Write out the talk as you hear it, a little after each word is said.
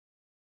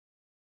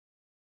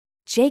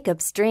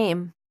Jacob's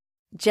dream.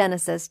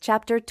 Genesis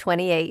chapter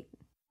 28.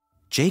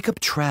 Jacob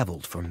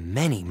traveled for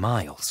many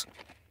miles.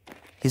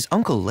 His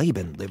uncle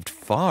Laban lived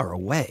far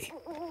away.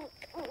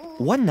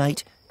 One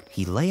night,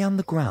 he lay on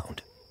the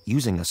ground,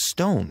 using a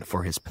stone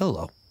for his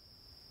pillow.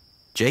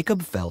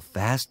 Jacob fell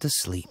fast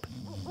asleep.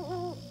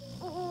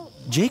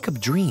 Jacob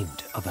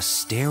dreamed of a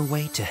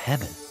stairway to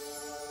heaven.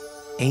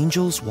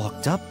 Angels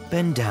walked up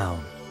and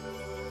down.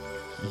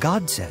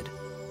 God said,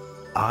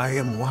 I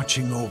am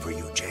watching over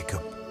you,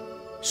 Jacob.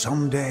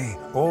 Someday,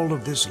 all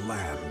of this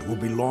land will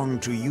belong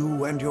to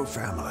you and your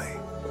family.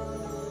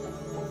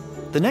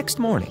 The next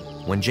morning,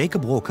 when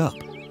Jacob woke up,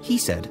 he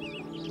said,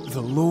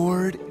 The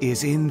Lord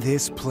is in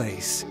this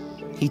place.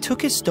 He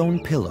took his stone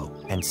pillow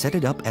and set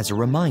it up as a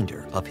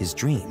reminder of his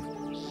dream.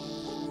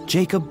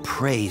 Jacob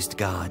praised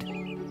God.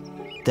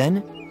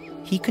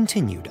 Then he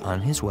continued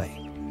on his way.